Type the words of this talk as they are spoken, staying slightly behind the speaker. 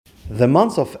The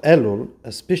month of Elul,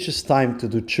 auspicious time to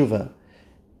do tshuva,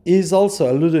 is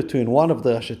also alluded to in one of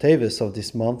the Rashi Tevis of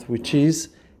this month, which is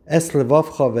Es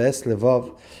Levavcha ve'es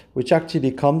Levav, which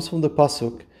actually comes from the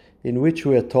pasuk in which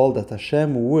we are told that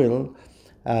Hashem will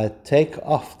take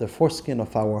off the foreskin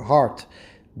of our heart,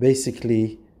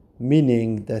 basically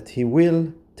meaning that He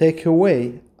will take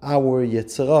away our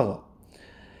Yetzer Hara.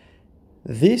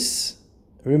 This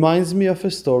reminds me of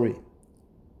a story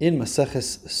in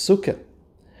Maseches Sukkah,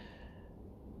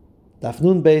 Daf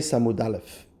Nun Beis Amud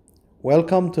Aleph.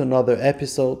 Welcome to another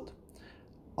episode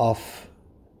of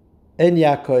En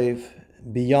Yaakov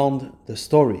Beyond the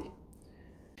Story.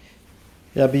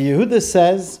 Rabbi Yehuda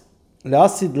says,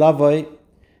 Le'asid lavoi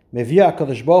mevi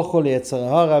HaKadosh Baruch Hu leYetzer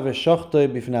Hara ve'shochtoi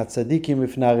b'fnei Tzadikim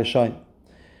b'fnei Rishonim.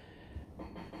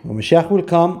 When Mashiach will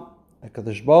come,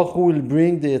 HaKadosh Baruch Hu will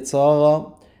bring the Yetzer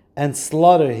Hara and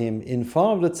slaughter him in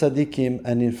front of the Tzadikim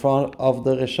and in front of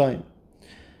the Rishonim.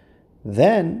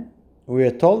 Then we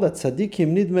are told that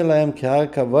Tzadikim nidme lahem kehar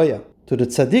kavoya. To the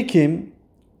Tzadikim,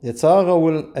 Yetzer Hara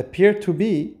will appear to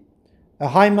be a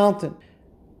high mountain.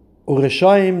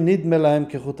 U'Rishonim nidme lahem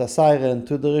kechut hasayre, and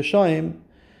to the Rishonim,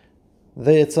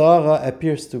 the Yetzer Hara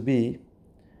appears to be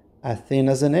as thin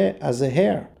as a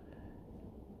hair.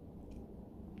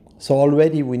 So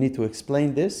already we need to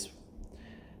explain this.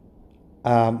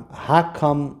 How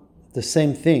come the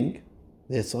same thing,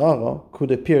 the Yetzer Hara,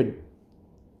 could appear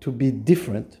to be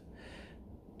different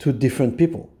to different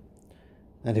people?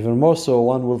 And even more so,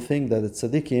 one will think that the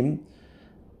Tzadikim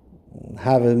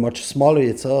have a much smaller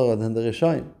Yetzer Hara than the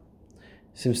Rishonim.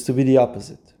 Seems to be the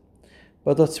opposite.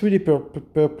 But what's really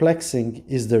perplexing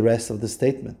is the rest of the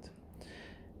statement.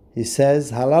 He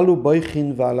says, Halalu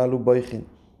boichin v'halalu boichin.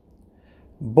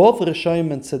 Both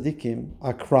Rishonim and Tzadikim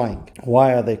are crying.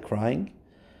 Why are they crying?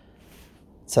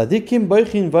 Tzadikim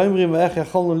boichin v'omrim ech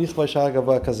yacholnu lichvash har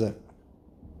gavua kazeh.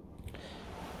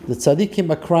 The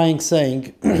Tzadikim are crying,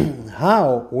 saying,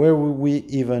 how were we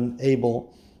even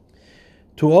able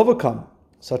to overcome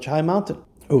such a high mountain?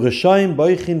 On the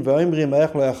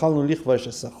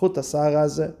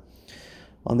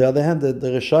other hand, the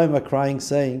Rishonim are crying,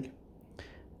 saying,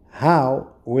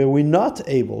 how were we not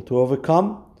able to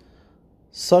overcome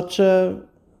such a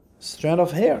strand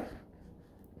of hair?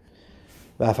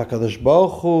 HaKadosh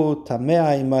Baruch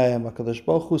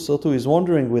Hu so too is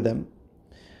wandering with them.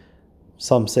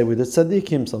 Some say with the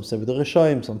Tzadikim, some say with the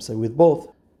Rishonim, some say with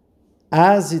both.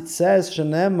 As it says,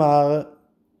 Shenemar,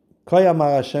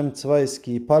 Koyamar Hashem Tzvais,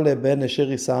 Ki Yipale ben Asher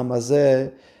Yisam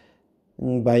Hazeh,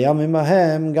 Bayamim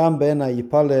Ahem, Gam ben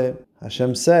Yipale.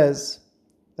 Hashem says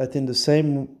that in the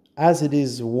same as it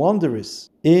is wondrous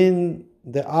in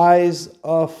the eyes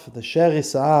of the Sher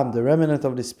Yisam, the remnant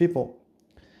of this people,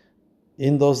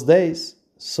 in those days,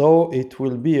 so it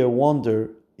will be a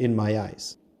wonder in my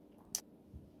eyes.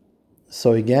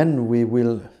 So again, we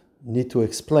will need to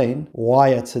explain why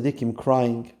are Tzadikim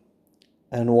crying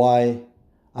and why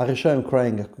are Rishonim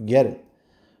crying. I could get it.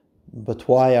 But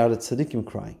why are the Tzadikim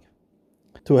crying?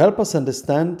 To help us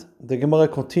understand, the Gemara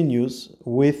continues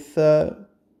with a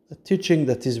teaching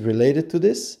that is related to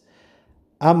this.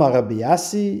 Amar Rabbi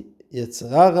Yassi, Yetzer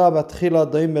Hara batchila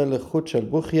doime lechut shel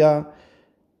buchya.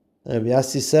 Rabbi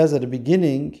Yassi says at the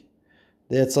beginning,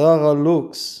 the Yetzer Hara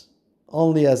looks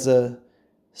only as a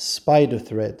spider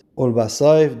thread. And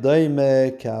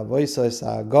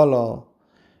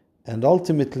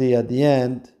ultimately at the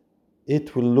end,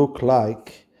 it will look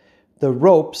like the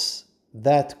ropes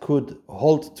that could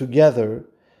hold together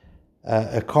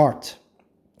a cart,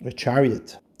 a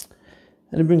chariot.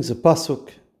 And it brings a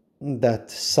pasuk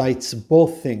that cites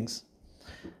both things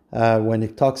when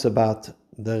it talks about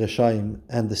the Rishonim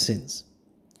and the sins.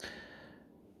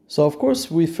 So of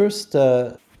course we first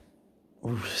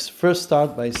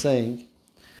start by saying,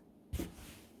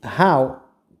 how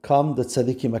come the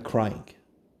Tzadikim are crying?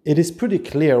 It is pretty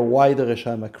clear why the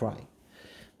Rishonim are crying.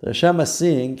 The Rishonim are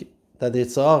seeing that the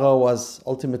Yetzer Hara was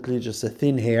ultimately just a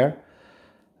thin hair,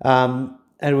 and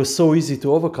it was so easy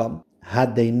to overcome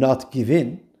had they not given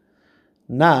in.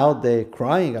 Now they're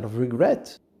crying out of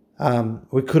regret.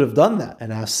 We could have done that,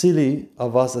 and how silly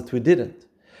of us that we didn't.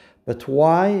 But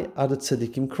why are the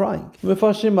Tzadikim crying?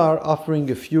 Mefarshim are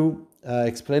offering a few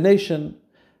explanation.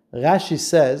 Rashi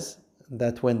says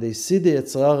that when they see the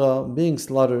Yetzer Hara being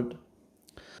slaughtered,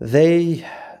 they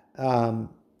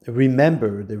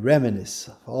remember, they reminisce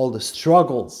of all the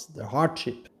struggles, the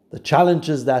hardship, the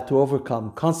challenges that to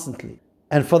overcome constantly.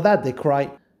 And for that they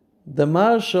cry. The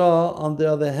Maharsha, on the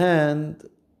other hand,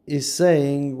 is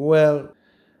saying, well,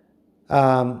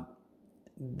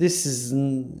 this is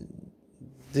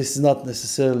not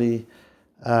necessarily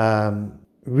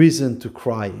reason to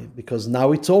cry, because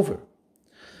now it's over.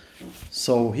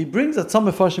 So he brings that some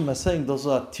Mefarshim are saying those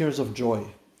are tears of joy.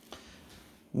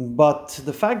 But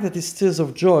the fact that it's tears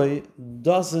of joy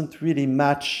doesn't really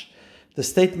match the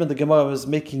statement the Gemara was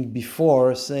making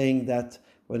before, saying that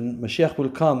when Mashiach will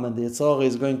come and the Yetzer Hara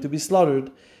is going to be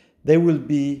slaughtered, there will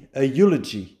be a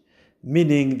eulogy,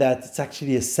 meaning that it's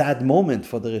actually a sad moment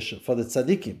for the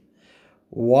Tzadikim.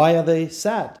 Why are they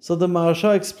sad? So the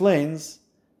Maharsha explains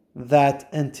that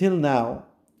until now,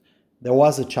 there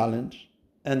was a challenge,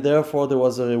 and therefore there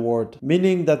was a reward.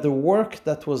 Meaning that the work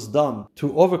that was done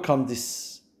to overcome the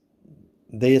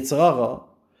Yetzer Hara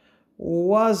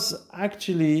was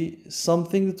actually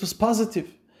something that was positive.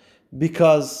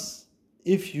 Because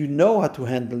if you know how to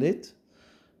handle it,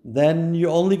 then you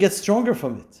only get stronger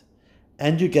from it.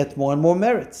 And you get more and more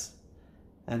merits.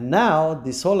 And now,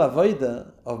 this whole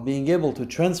avodah of being able to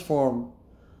transform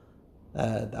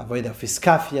the avodah of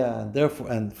iskafia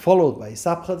and followed by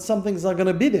isapcha, something's not going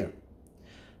to be there.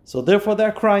 So therefore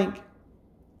they're crying.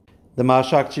 The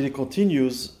Maharsha actually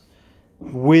continues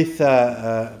with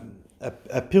a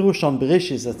pirush on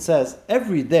Bereshis that says,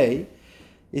 every day,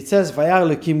 it says, Vayar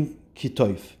Elokim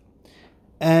Kitoiv.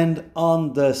 And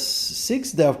on the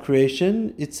sixth day of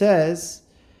creation, it says,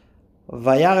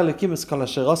 Vayar Elokim es kol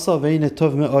asher asa ve'ine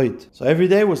tov me'od. So every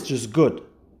day was just good.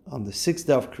 On the sixth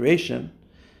day of creation,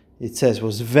 it says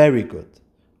was very good.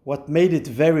 What made it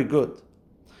very good?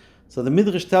 So the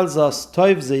Midrash tells us,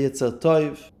 Tov ze Yetzer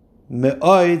Tov,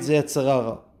 me'od ze Yetzer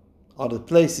Hara. Other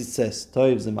place it says,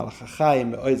 Tov ze Malach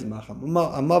HaChaim, me'od ze Malach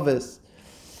HaMaves.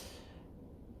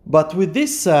 But with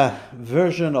this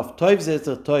version of Tov ze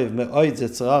Yetzer Tov, me'od ze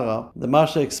Yetzer Hara, the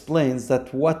Maharsha explains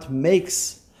that what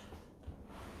makes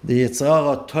the Yetzer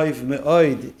Hara Tov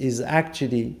Me'od is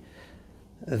actually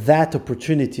that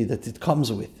opportunity that it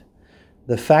comes with.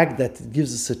 The fact that it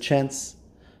gives us a chance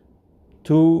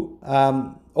to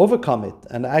overcome it.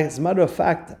 And as a matter of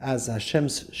fact, as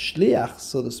Hashem's shliach,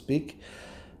 so to speak,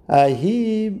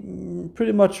 he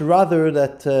pretty much rather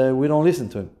that we don't listen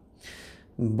to him.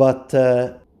 But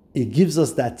it gives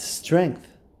us that strength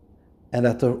and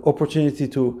that opportunity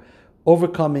to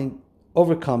overcome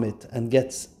it and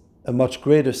get a much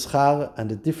greater schar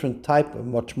and a different type, a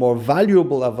much more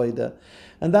valuable avodah.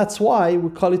 And that's why we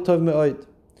call it Tov Me'od.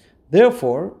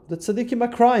 Therefore, the tzaddikim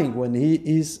are crying when he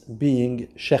is being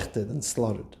shechted and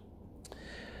slaughtered.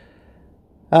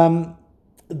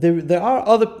 There are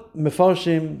other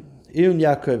mefarshim, Iyun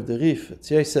Yaakov, the Rif,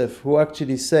 Yosef, who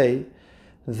actually say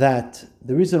that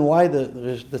the reason why the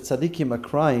tzaddikim are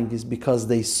crying is because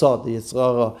they saw the Yetzer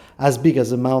Hara as big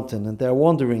as a mountain, and they're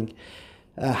wondering,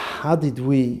 how did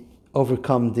we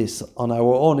overcome this on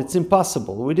our own? It's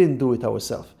impossible. We didn't do it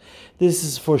ourselves. This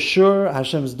is for sure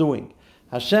Hashem's doing.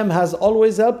 Hashem has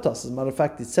always helped us. As a matter of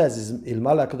fact, it says, if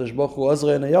not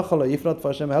for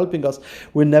Hashem helping us,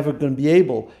 we're never going to be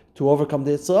able to overcome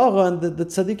the Yetzer Hara. And the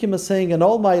tzaddikim are saying, and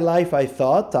all my life I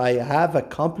thought I have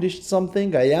accomplished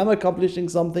something, I am accomplishing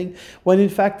something, when in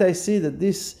fact I see that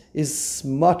this is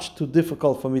much too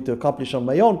difficult for me to accomplish on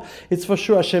my own. It's for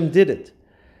sure Hashem did it.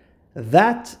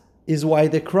 That is why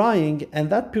they're crying, and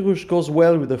that pirush goes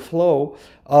well with the flow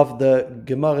of the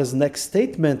Gemara's next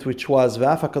statement, which was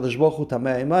V'af HaKadosh Baruch Hu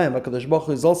Tamei Imayim. HaKadosh Baruch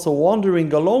Hu is also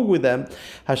wandering along with them.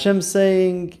 Hashem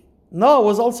saying, no, I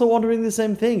was also wondering the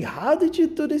same thing. How did you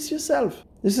do this yourself?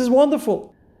 This is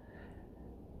wonderful.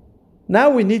 Now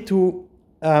we need to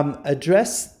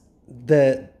address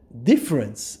the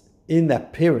difference in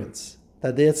appearance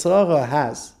that the Yetzer Hara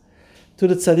has to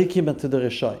the tzaddikim and to the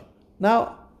Rishayim.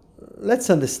 Now, let's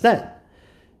understand.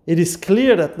 It is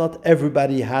clear that not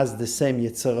everybody has the same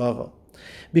Yetzer Hara,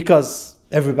 because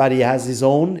everybody has his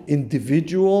own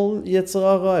individual Yetzer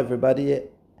Hara, everybody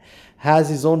has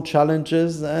his own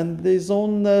challenges and his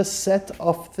own set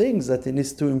of things that he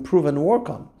needs to improve and work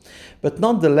on. But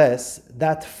nonetheless,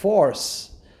 that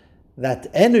force, that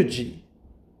energy,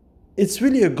 it's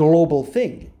really a global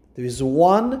thing. There is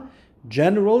one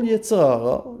general Yetzer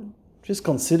Hara, which is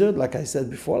considered, like I said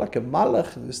before, like a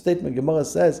malach. The statement Gemara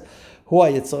says, Hu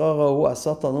Yetzer Hara, Hu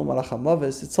Satan, Hu Malach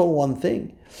HaMaves, it's all one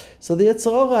thing. So the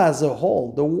Yetzer Hara as a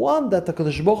whole, the one that the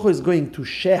HaKadosh Baruch Hu is going to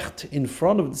shecht in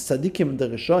front of the Tzadikim and the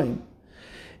Rishonim,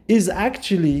 is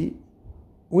actually,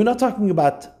 we're not talking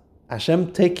about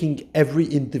Hashem taking every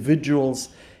individual's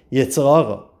Yetzer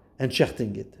Hara and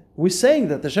shechting it. We're saying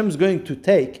that Hashem is going to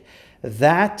take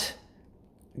that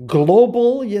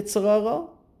global Yetzer Hara,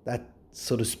 that,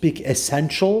 so to speak,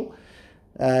 essential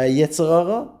Yetzer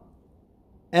Hara,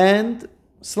 and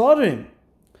slaughter him.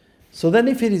 So then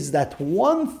if it is that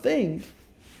one thing,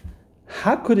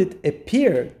 how could it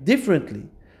appear differently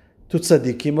to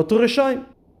tzaddikim or to reshaim?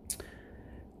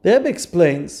 The Rebbe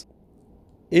explains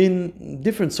in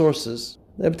different sources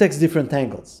The Rebbe takes different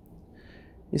angles.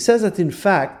 He says that in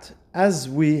fact, as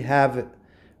we have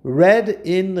read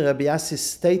in Rabbi Yassi's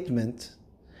statement,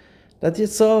 that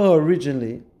Yetzer Hara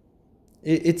originally,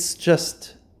 it's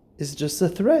just a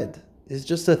thread. It's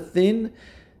just a thin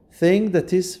thing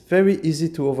that is very easy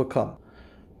to overcome.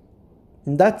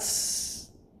 And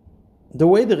that's the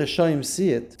way the Rishonim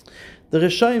see it. The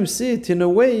Rishonim see it in a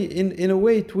way in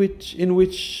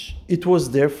which it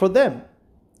was there for them.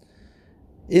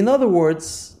 In other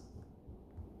words,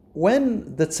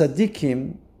 when the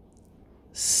Tzadikim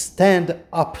stand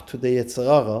up to the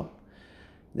Yetzer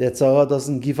Hara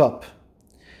doesn't give up.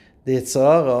 The Yetzer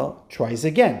Hara tries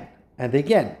again and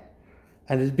again,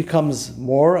 and it becomes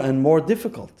more and more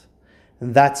difficult.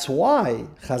 And that's why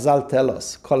Chazal tell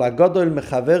us, Kol hagadol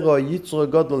mechavero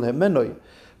yitzro gadol hemenoi.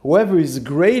 Whoever is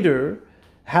greater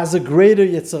has a greater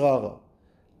Yetzer Hara.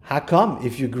 How come?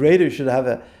 If you're greater, you should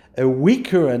have a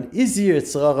weaker and easier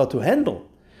Yetzer Hara to handle.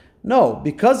 No,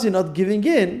 because you're not giving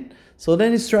in, so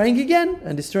then he's trying again,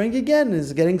 and he's trying again, and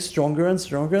he's getting stronger and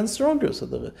stronger and stronger. So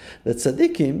the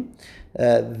Tzadikim,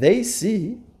 they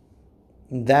see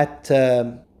that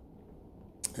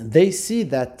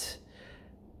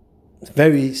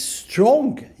very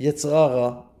strong Yetzer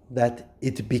Hara that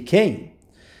it became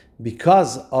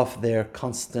because of their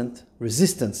constant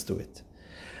resistance to it.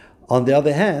 On the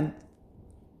other hand,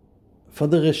 for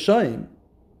the Rishonim,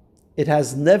 it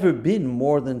has never been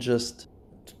more than just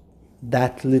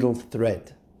that little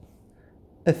thread,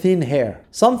 a thin hair,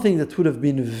 something that would have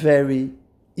been very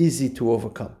easy to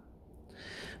overcome.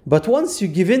 But once you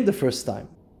give in the first time,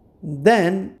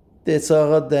 then the Yetzer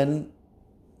Hara then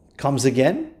comes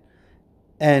again,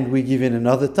 and we give in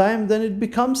another time, then it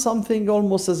becomes something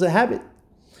almost as a habit.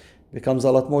 It becomes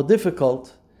a lot more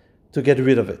difficult to get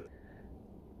rid of it.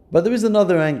 But there is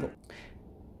another angle.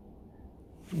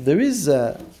 There is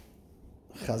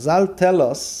Chazal tell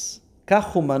us,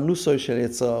 Kachu manusoi shel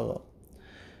Yetzer Hara.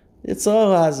 Yetzer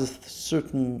Hara has a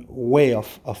certain way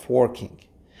of working.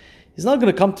 He's not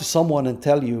going to come to someone and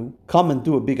tell you, come and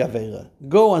do a big Aveira.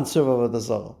 Go and serve Avodah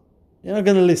Zarah. You're not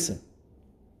going to listen.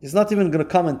 He's not even going to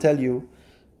come and tell you,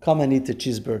 come and eat a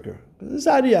cheeseburger. It's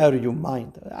out of your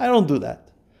mind. I don't do that.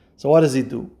 So what does he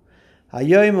do?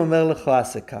 Hayoim omer lecha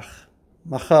aseh kach.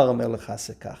 Machar omer lecha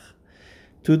aseh kach.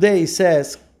 Today he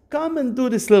says, come and do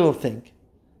this little thing.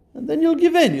 And then you'll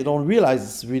give in. You don't realize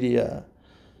it's really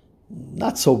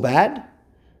not so bad.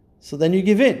 So then you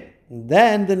give in. And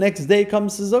then the next day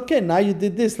comes and says, okay, now you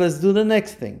did this, let's do the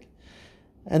next thing.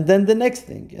 And then the next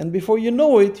thing. And before you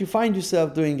know it, you find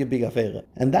yourself doing a big affair.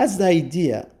 And that's the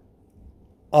idea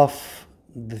of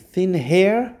the thin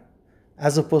hair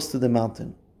as opposed to the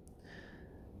mountain.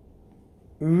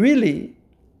 Really,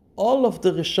 all of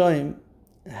the Rishonim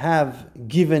have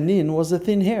given in was a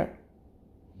thin hair.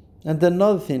 And then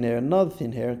another thin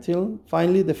hair, until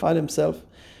finally they find themselves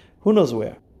who knows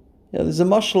where. There's a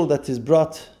mashal that is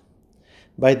brought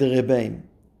by the Rebbeim,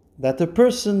 that a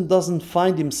person doesn't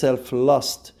find himself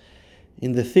lost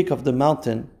in the thick of the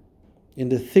mountain, in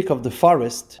the thick of the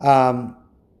forest,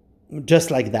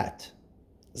 just like that.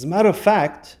 As a matter of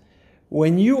fact,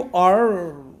 when you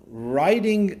are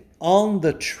riding on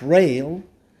the trail,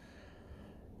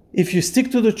 if you stick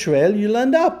to the trail, you'll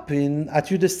end up at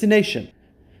your destination.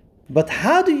 But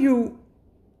how do you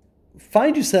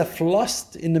find yourself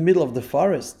lost in the middle of the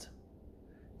forest?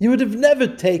 You would have never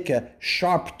taken a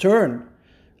sharp turn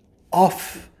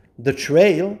off the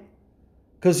trail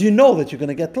because you know that you're going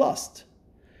to get lost.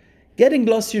 Getting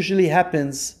lost usually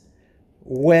happens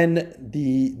when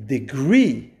the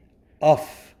degree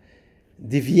of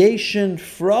deviation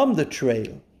from the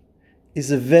trail is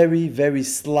a very, very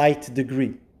slight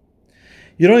degree.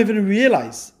 You don't even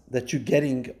realize that you're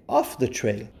getting off the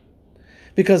trail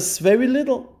because it's very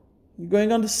little. You're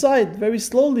going on the side very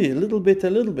slowly, a little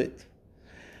bit.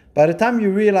 By the time you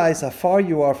realize how far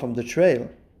you are from the trail,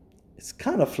 it's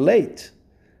kind of late.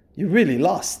 You're really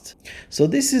lost. So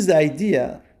this is the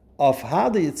idea of how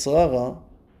the Yetzer Hara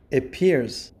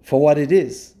appears for what it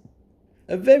is.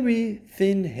 A very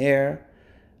thin hair,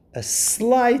 a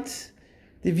slight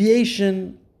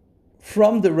deviation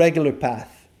from the regular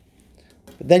path.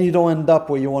 But then you don't end up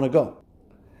where you want to go.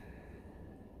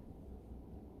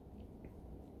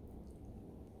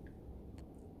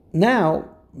 Now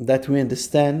that we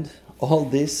understand all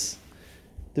this,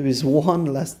 there is one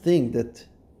last thing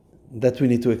that we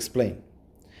need to explain.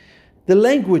 The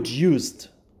language used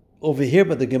over here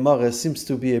by the Gemara seems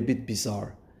to be a bit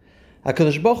bizarre.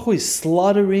 HaKadosh Baruch Hu is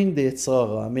slaughtering the Yetzer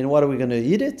Hara. I mean, what are we going to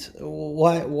eat it?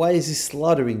 Why is he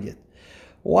slaughtering it?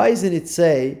 Why isn't it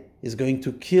say he's going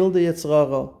to kill the Yetzer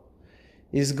Hara?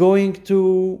 He's going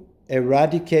to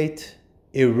eradicate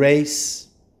erase,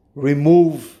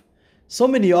 remove. So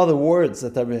many other words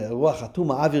that are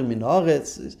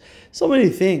so many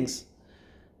things,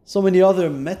 so many other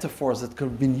metaphors that could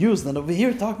have been used. And over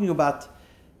here talking about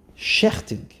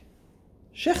shechting.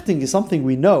 Shechting is something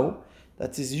we know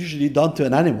that is usually done to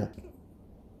an animal.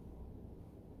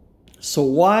 So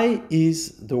why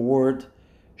is the word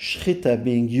shchita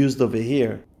being used over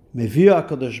here? Meviu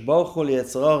HaKadosh Baruch Hu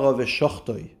Yetzer Hara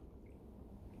v'shochtoi.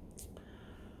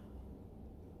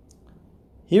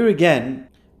 Here again,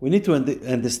 we need to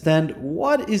understand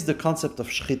what is the concept of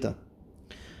shchita.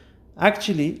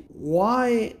 Actually,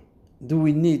 why do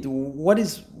we need, what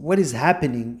is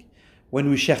happening when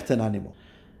we shecht an animal?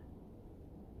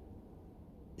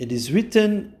 It is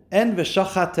written, En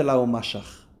v'shachat ela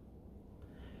umashach.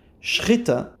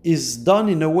 Shchita is done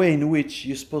in a way in which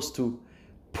you're supposed to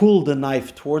pull the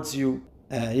knife towards you,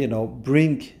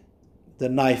 bring the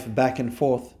knife back and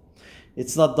forth.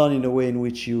 It's not done in a way in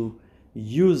which you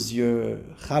use your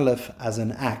chalef as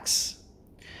an axe.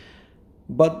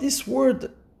 But this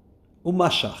word,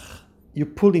 umashach, you're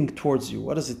pulling towards you.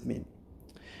 What does it mean?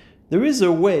 There is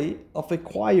a way of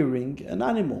acquiring an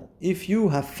animal. If you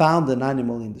have found an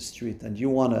animal in the street and you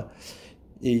want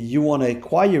to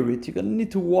acquire it, you're going to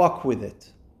need to walk with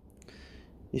it.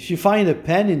 If you find a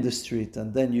pen in the street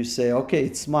and then you say, okay,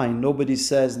 it's mine, nobody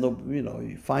says,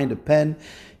 you find a pen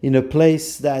in a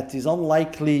place that is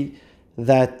unlikely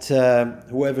that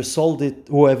whoever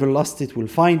lost it will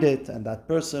find it, and that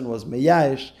person was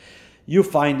meyash. You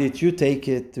find it, you take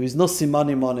it, there is no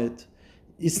simanim on it.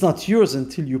 It's not yours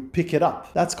until you pick it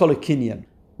up. That's called a kinyan.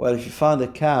 Well, if you found a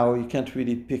cow, you can't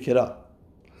really pick it up.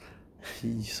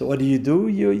 So what do?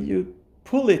 You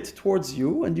pull it towards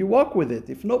you and you walk with it.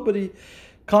 If nobody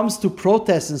comes to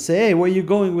protest and say, hey, where are you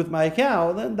going with my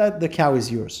cow? Then the cow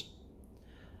is yours.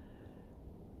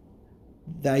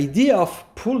 The idea of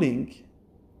pulling,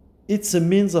 it's a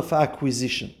means of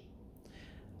acquisition.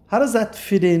 How does that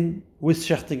fit in with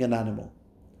shechting an animal?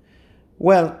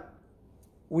 Well,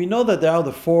 we know that there are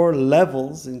the 4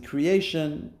 levels in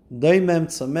creation: doimem,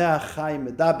 tzameach, chai,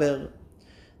 medaber,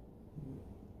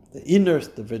 the inner,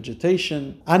 the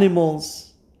vegetation,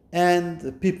 animals, and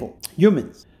the people,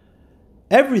 humans.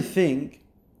 Everything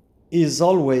is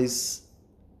always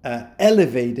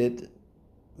elevated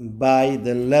by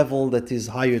the level that is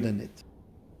higher than it.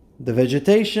 The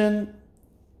vegetation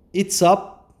eats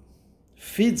up,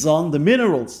 feeds on the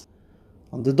minerals,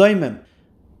 on the doimem.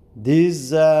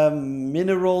 These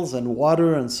minerals and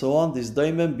water and so on, this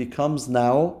doimem becomes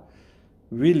now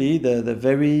really the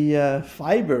very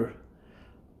fiber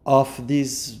of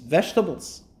these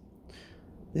vegetables.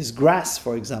 This grass,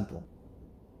 for example.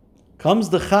 Comes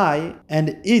the chai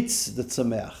and eats the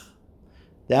tzameach.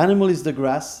 The animal is the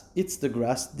grass, eats the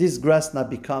grass. This grass now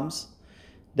becomes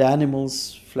the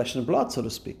animal's flesh and blood, so to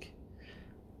speak.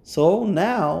 So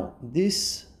now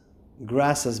this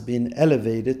grass has been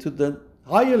elevated to the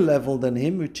higher level than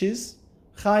him, which is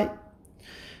chai.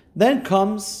 Then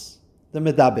comes the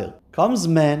medaber. Comes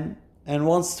man and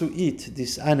wants to eat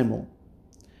this animal.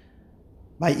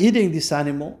 By eating this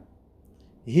animal,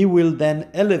 he will then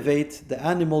elevate the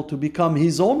animal to become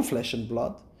his own flesh and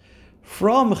blood.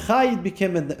 From chai it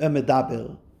became a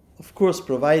medaber. Of course,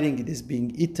 providing it is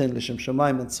being eaten, l'shem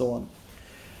shamayim, and so on.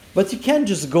 But you can't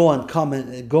just go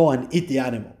and eat the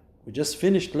animal. We just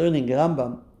finished learning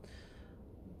Rambam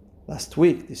last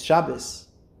week, this Shabbos,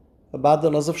 about the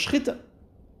laws of shchita.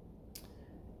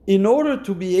 In order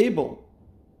to be able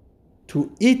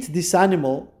to eat this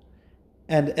animal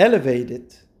and elevate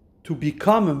it to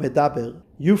become a medaber,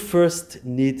 you first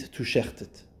need to shecht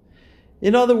it.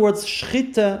 In other words,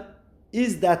 shchita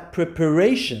is that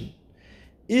preparation,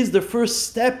 is the first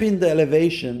step in the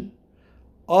elevation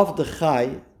of the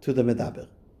chai to the medaber.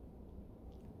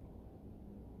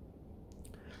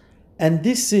 And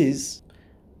this is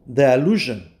the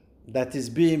allusion that is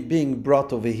being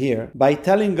brought over here by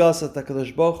telling us that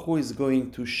HaKadosh Baruch Hu is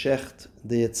going to shecht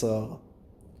the Yetzer Hara.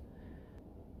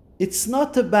 It's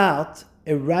not about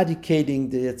eradicating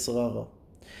the Yetzer Hara.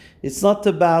 It's not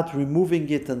about removing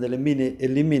it and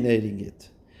eliminating it.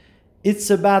 It's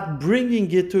about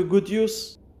bringing it to a good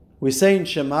use. We say in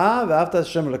Shema, V'ahavta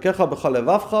Hashem Elokecha b'chol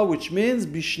levavcha, which means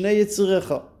b'shnei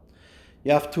yetzirecha.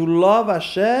 You have to love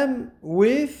Hashem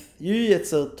with your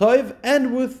Yetzer Tov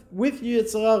and with your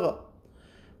Yetzer Hara.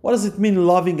 What does it mean,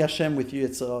 loving Hashem with your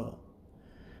Yetzer Hara?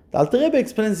 The Alter Rebbe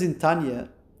explains in Tanya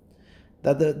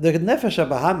that the Nefesh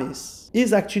HaBahamis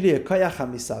is actually a koyach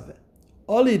hamisave.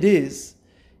 All it is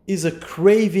a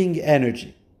craving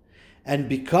energy. And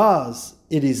because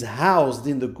it is housed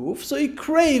in the guf, so it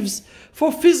craves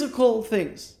for physical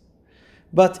things.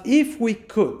 But if we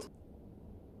could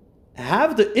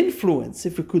have the influence,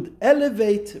 if we could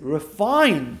elevate,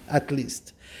 refine at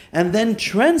least, and then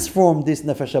transform this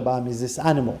nefesh habahamis, this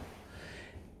animal,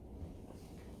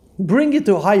 bring it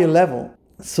to a higher level,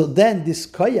 so then this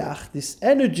koyach, this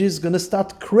energy, is going to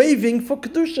start craving for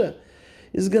kedusha.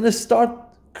 Is going to start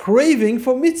craving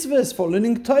for mitzvahs, for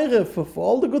learning Torah, for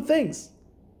all the good things.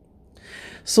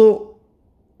 So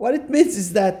what it means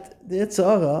is that the Yetzer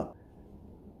Hara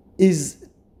is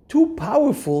too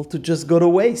powerful to just go to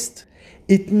waste.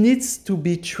 It needs to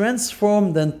be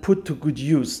transformed and put to good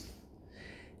use.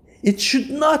 It should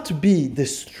not be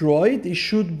destroyed, it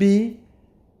should be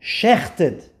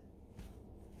shechted,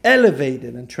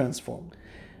 elevated and transformed.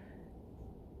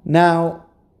 Now,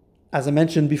 as I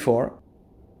mentioned before,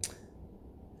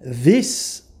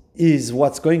 this is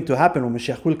what's going to happen when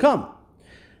Mashiach will come.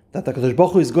 That HaKadosh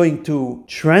Baruch Hu is going to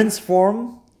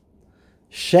transform,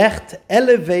 shecht,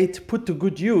 elevate, put to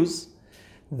good use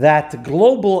that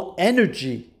global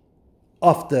energy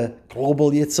of the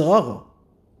global Yetzer Hara.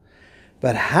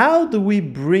 But how do we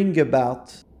bring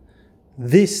about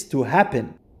this to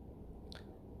happen?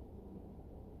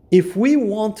 If we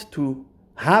want to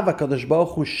have HaKadosh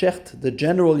Baruch Hu shecht, the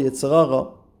general Yetzer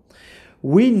Hara,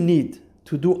 we need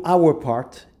to do our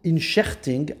part in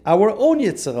shechting our own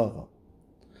Yetzer Hara.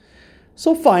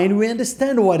 So fine, we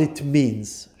understand what it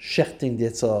means, shechting the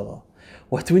Yetzer Hara.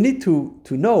 What we need to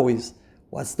know is,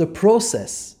 what's the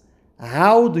process?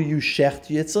 How do you shecht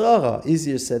Yetzer Hara?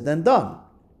 Easier said than done.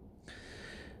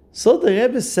 So the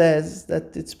Rebbe says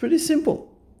that it's pretty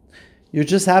simple. You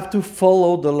just have to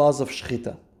follow the laws of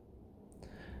Shechita.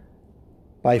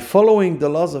 By following the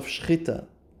laws of Shechita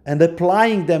and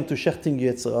applying them to shechting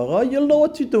Yetzer Hara, you'll know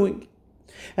what you're doing.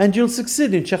 And you'll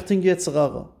succeed in shechting Yetzer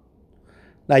Hara.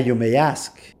 Now you may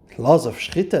ask, laws of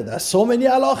Shechita, there are so many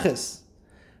halachas.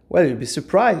 Well, you'll be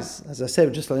surprised. As I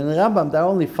said, just like in the Rambam, there are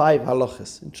only 5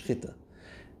 halachas in Shechita.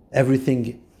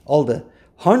 Everything, all the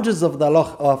hundreds of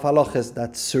halachas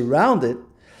that surround it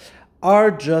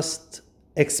are just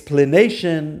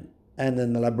explanation and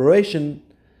an elaboration,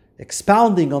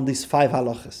 expounding on these 5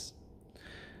 halachas.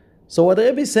 So what the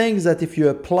Rebbe is saying is that if you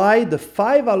apply the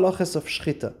 5 halachas of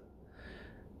Shechita,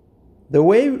 the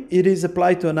way it is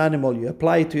applied to an animal, you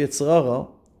apply it to Yetzer Hara,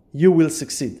 you will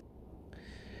succeed.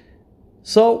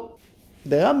 So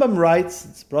the Rambam writes,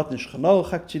 it's brought in Shulchan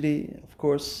Aruch actually, of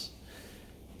course,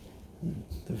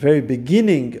 the very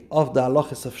beginning of the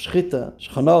halachas of Shechita,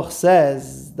 Shulchan Aruch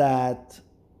says that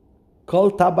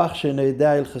Kol tabach she'eino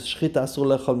yodea hilchos shechita asur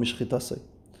lechol mishchitasei.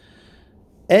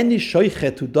 Any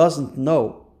shoichet who doesn't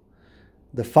know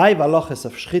the 5 halachas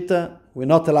of Shechita, we're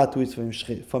not allowed to eat from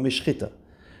Shechita.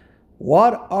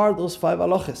 What are those 5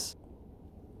 halachas?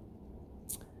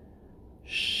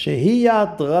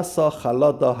 Shehiya, drasa,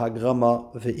 chalada,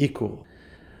 hagrama, ve'ikur.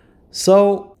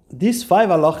 So these 5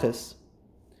 halachas,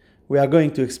 we are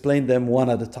going to explain them one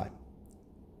at a time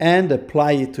and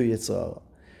apply it to Yetzer Hara.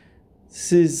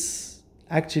 This is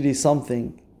actually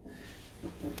something,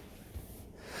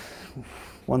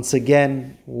 once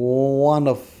again, one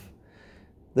of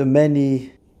the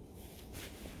many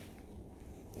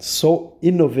so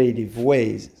innovative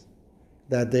ways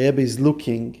that the Rebbe is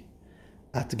looking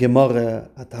at Gemara,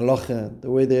 at Halacha, the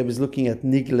way the Rebbe is looking at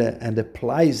Nigle and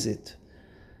applies it,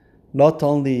 not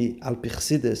only al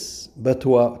Chassidus, but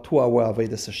to our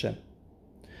Avodas Hashem.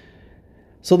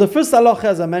 So the first halacha,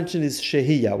 as I mentioned, is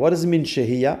Shehiya. What does it mean,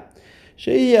 Shehiya?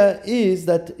 Shehiya is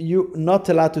that you're not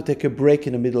allowed to take a break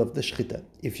in the middle of the Shechita.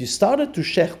 If you started to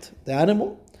shecht the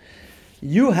animal,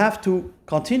 you have to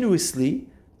continuously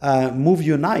move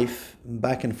your knife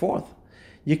back and forth.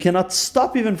 You cannot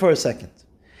stop even for a second.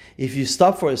 If you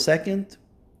stop for a second,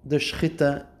 the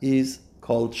Shechita is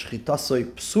called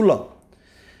Shchitasoi Psula.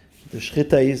 The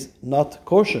Shechita is not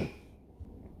kosher.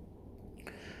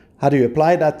 How do you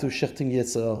apply that to Shechting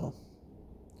Yetzer Hara?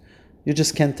 You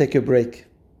just can't take a break.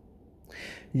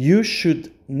 You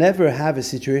should never have a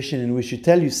situation in which you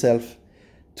tell yourself,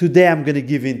 today I'm going to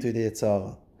give in to the Yetzer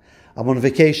Hara. I'm on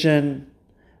vacation,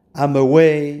 I'm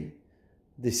away,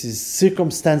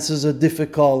 circumstances are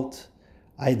difficult,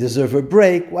 I deserve a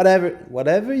break,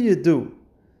 whatever you do,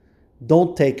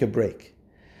 don't take a break.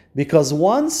 Because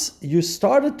once you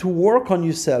started to work on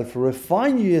yourself,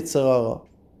 refine your Yetzer Hara,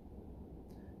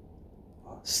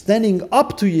 standing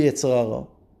up to Yetzer Hara,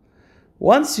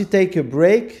 once you take a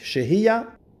break, Shehiya,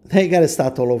 then you got to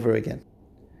start all over again.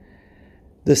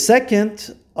 The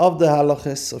second of the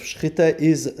halachas of Shechita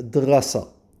is drasa.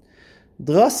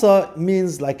 Drasa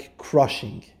means like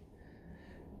crushing.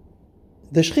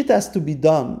 The Shechita has to be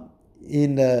done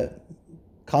in a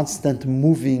constant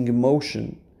moving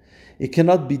motion. It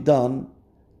cannot be done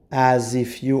as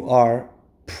if you are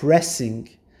pressing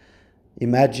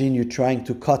Imagine you're trying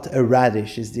to cut a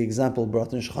radish, is the example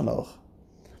brought in Shulchan Aruch.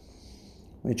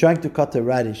 When you're trying to cut a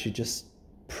radish, you just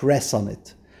press on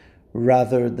it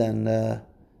rather than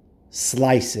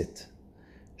slice it.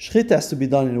 Shechita has to be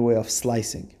done in a way of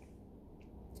slicing,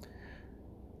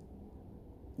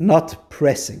 not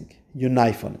pressing your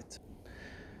knife on it.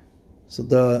 So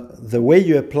the way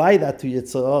you apply that to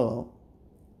Yetzer Hara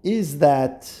is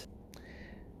that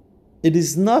it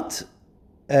is not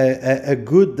a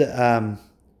good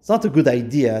it's not a good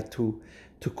idea to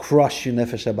crush your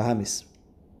nefesh habahamis.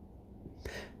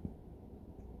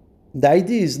 The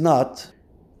idea is not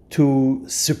to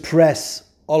suppress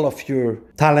all of your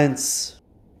talents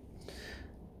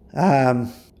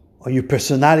or your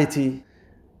personality,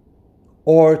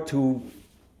 or to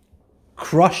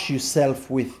crush yourself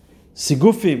with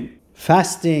sigufim,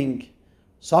 fasting,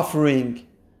 suffering,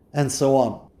 and so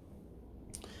on.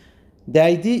 The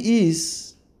idea is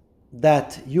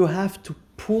that you have to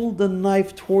pull the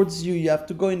knife towards you. You have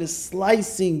to go in a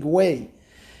slicing way,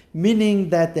 meaning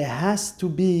that there has to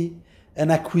be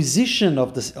an acquisition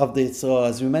of the Yetzer Hara,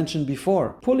 as we mentioned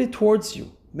before. Pull it towards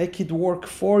you. Make it work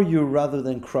for you rather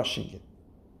than crushing it.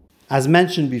 As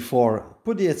mentioned before,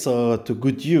 put the Yetzer Hara to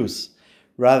good use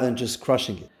rather than just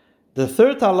crushing it. The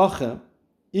third halacha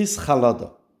is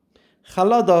chalada.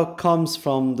 Chalada comes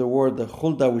from the word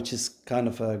chulda, which is kind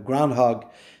of a groundhog,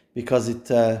 because it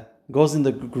goes in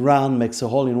the ground, makes a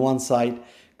hole in one side,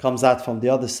 comes out from the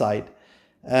other side.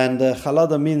 And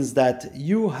chalada means that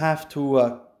you have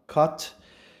to cut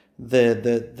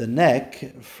the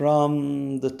neck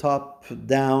from the top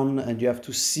down, and you have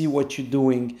to see what you're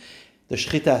doing. The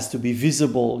shechita has to be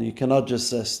visible. You cannot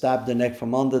just stab the neck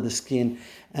from under the skin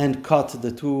and cut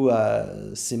the two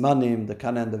simanim, the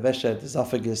kana and the veshet, the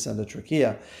esophagus and the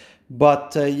trachea.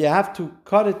 But you have to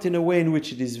cut it in a way in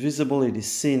which it is visible, it is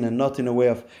seen, and not in a way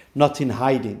of, not in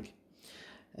hiding.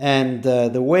 And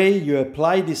the way you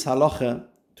apply this halacha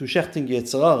to Shechting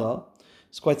Yetzer Hara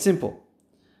is quite simple.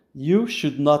 You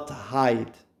should not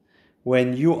hide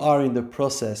when you are in the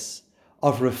process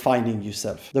of refining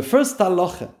yourself. The first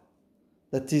halacha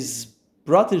that is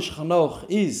brought in Shulchan Aruch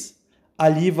is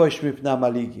al yivosh mipnei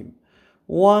maligim.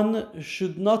 One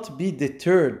should not be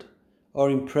deterred or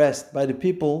impressed by the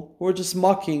people who are just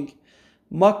mocking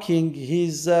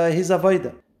his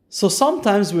avodah. So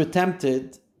sometimes we're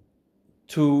tempted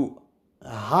to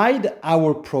hide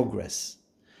our progress.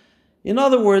 In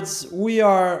other words, we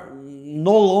are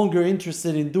no longer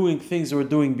interested in doing things we were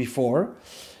doing before,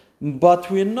 but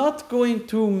we're not going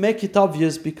to make it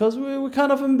obvious because we're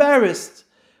kind of embarrassed.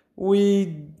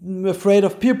 We're afraid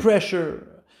of peer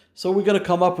pressure, so we're going to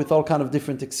come up with all kind of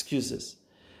different excuses.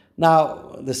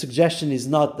 Now, the suggestion is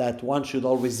not that one should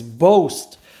always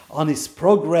boast on his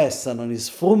progress and on his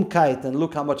frumkeit and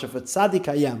look how much of a tzaddik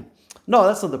I am. No,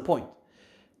 that's not the point.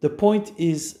 The point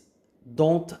is,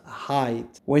 don't hide.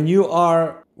 When you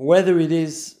are, whether it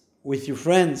is with your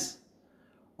friends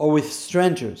or with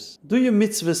strangers, do your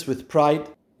mitzvahs with pride.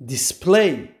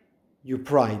 Display your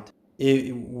pride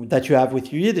that you have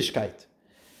with your Yiddishkeit.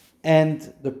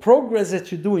 And the progress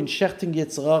that you do in Shechting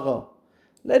Yetzer Hara,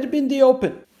 let it be in the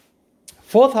open.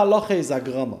 Fourth halacha is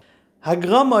hagrama.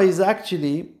 Hagrama is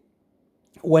actually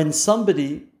when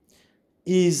somebody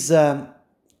is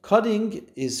cutting,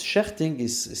 is shechting,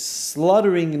 is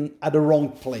slaughtering at the wrong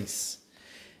place.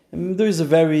 And there is a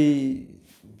very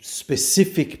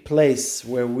specific place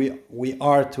where we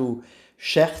are to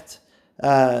shecht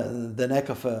the neck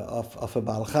of a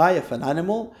Baal Chai, of an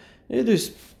animal. It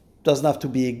doesn't have to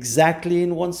be exactly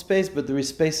in one space, but there is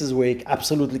spaces where it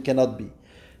absolutely cannot be.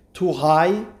 Too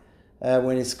high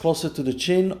when it's closer to the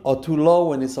chin, or too low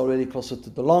when it's already closer to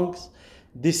the lungs.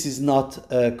 This is not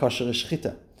kosher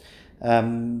shechita.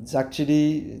 It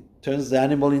actually turns the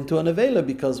animal into an avela,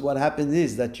 because what happens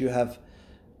is that you have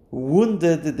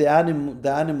wounded the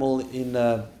animal in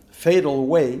a fatal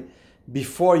way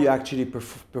before you actually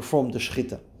perform the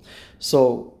shechita.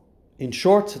 So, in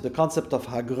short, the concept of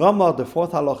hagrama, the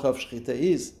fourth halacha of shechita,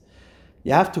 is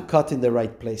you have to cut in the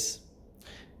right place.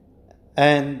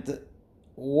 And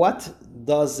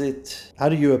how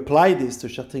do you apply this to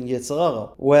Shechting Yetzer Hara?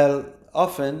 Well,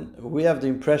 often we have the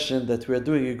impression that we are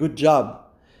doing a good job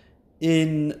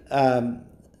in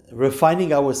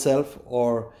refining ourselves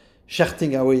or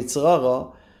Shechting our Yetzer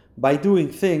Hara by doing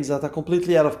things that are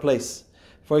completely out of place.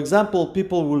 For example,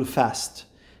 people will fast.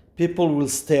 People will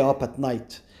stay up at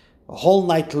night, a whole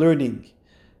night learning.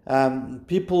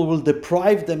 People will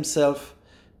deprive themselves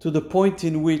to the point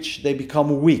in which they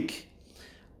become weak.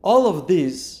 All of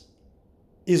this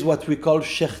is what we call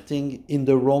shechting in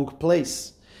the wrong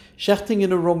place. Shechting in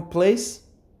the wrong place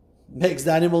makes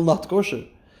the animal not kosher.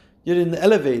 You didn't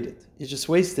elevate it. You just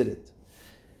wasted it.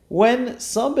 When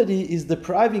somebody is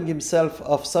depriving himself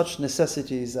of such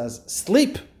necessities as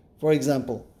sleep, for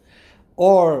example,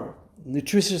 or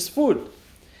nutritious food,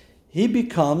 he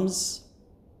becomes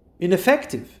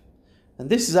ineffective. And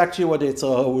this is actually what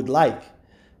Yetzer Hara would like.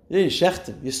 You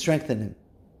Shechting, you strengthen him.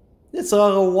 Yetzer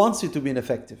Hara wants you to be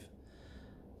ineffective.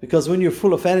 Because when you're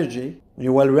full of energy, when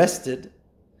you're well rested,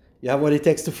 you have what it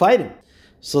takes to fight him.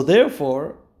 So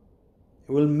therefore,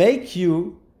 it will make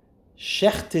you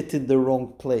shecht it in the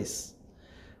wrong place.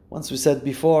 Once we said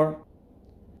before,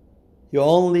 you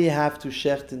only have to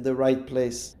shecht in the right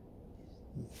place.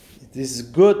 This is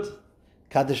good.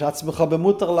 Kadesh atzmecha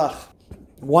b'mutar lach.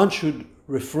 One should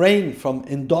refrain from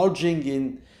indulging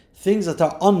in things that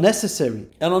are unnecessary.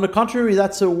 And on the contrary,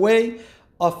 that's a way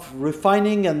of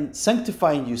refining and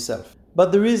sanctifying yourself.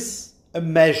 But there is a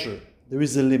measure, there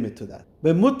is a limit to that.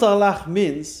 B'mutar lach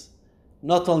means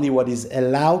not only what is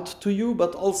allowed to you,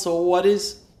 but also what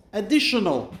is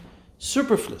additional,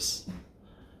 superfluous,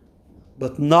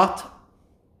 but not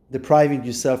depriving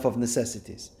yourself of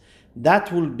necessities.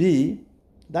 That will be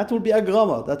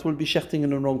agrama, that will be shechting in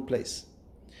the wrong place.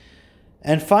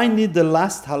 And finally, the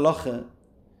last halacha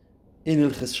in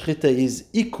Ilches Shchita is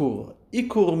ikur.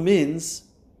 Ikur means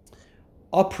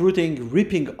uprooting,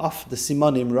 ripping off the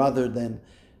simanim rather than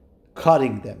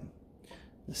cutting them.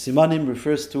 The simanim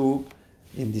refers to,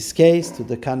 in this case, to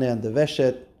the kane and the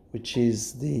veshet, which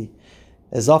is the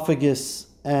esophagus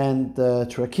and the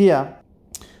trachea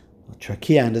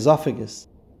and esophagus.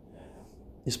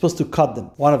 You're supposed to cut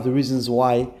them. One of the reasons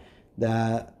why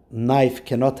the knife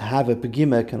cannot have a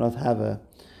pegima, cannot have a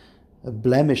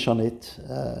blemish on it,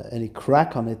 any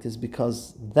crack on it, is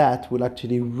because that will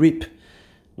actually rip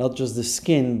not just the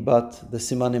skin, but the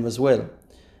simanim as well.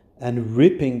 And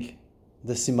ripping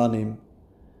the simanim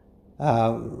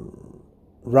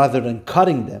rather than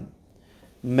cutting them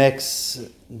makes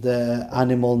the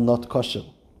animal not kosher.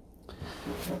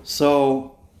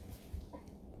 So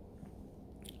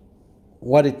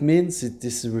what it means, it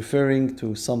is referring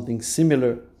to something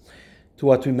similar to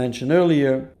what we mentioned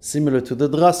earlier, similar to the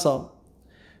drasa.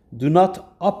 Do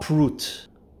not uproot,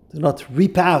 do not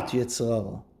rip out Yetzer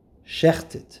Hara,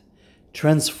 shecht it,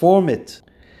 transform it,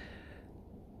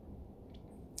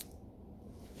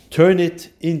 turn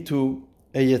it into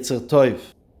a Yetzer Tov.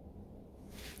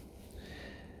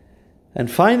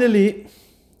 And finally,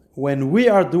 when we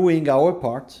are doing our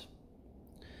part,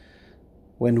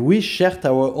 when we shecht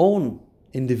our own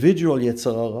individual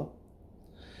Yetzer Hara,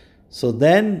 so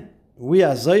then we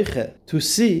are zoiche to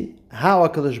see how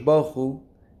HaKadosh Baruch Hu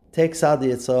takes out the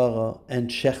Yetzer Hara and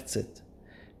shechts it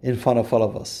in front of all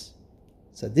of us.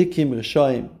 Tzadikim,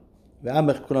 Rishoim,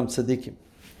 ve'amech kulam tzadikim.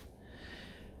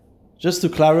 Just to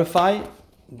clarify,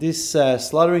 this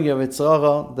slaughtering of Yetzer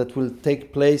Hara that will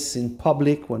take place in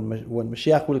public when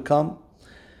Mashiach will come,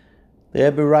 the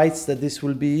Rebbe writes that this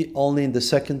will be only in the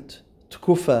second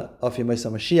tkufa of Yemei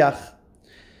Mashiach.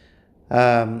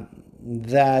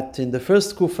 That in the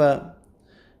first kufa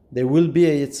there will be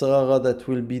a Yetzer Hara that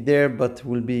will be there, but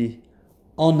will be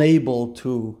unable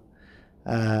to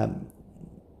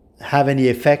have any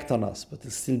effect on us, but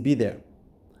it'll still be there.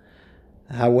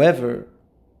 However,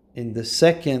 in the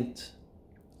second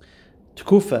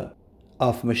tkufa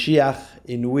of Mashiach,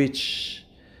 in which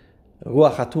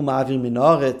Ruach Hatum Ma'avir min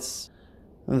haaretz,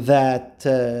 that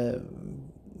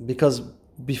because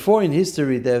before in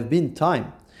history there have been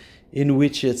time in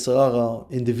which Yetzer Hara,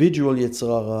 individual Yetzer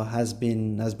Hara, has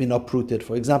been uprooted.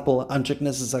 For example, Anshe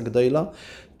Knesset HaGedolah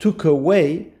took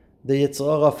away the Yetzer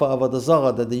Hara for Avodah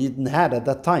Zarah that the Yidden had at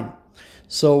that time.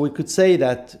 So we could say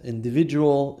that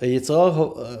individual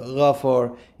Yetzer Hara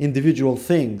for individual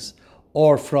things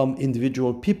or from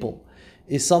individual people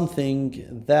is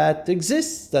something that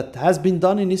exists, that has been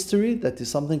done in history, that is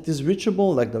something that is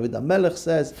reachable, like David HaMelech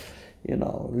says,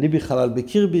 Libi Chalal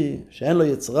Bekirbi, She'en lo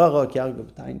Yetzer Hara ki argo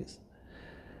b'tainis.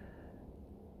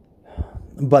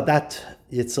 But that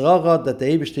Yetzer Hara that the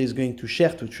Eibishter is going to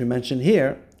shecht, which we mentioned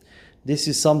here, this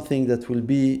is something that will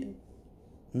be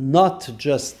not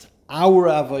just our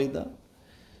avodah,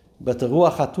 but a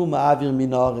Ruach Hatum Ma'avir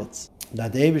min haaretz,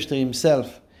 that the Eibishter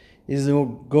himself is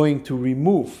going to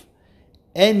remove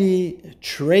any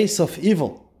trace of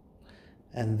evil.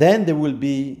 And then there will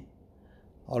be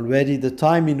already the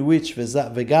time in which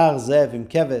Vegar Zev im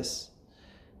Keves,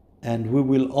 and we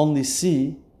will only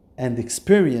see and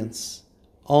experience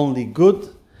only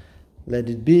good. Let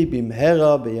it be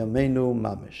bimhera beyameinu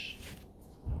mamish.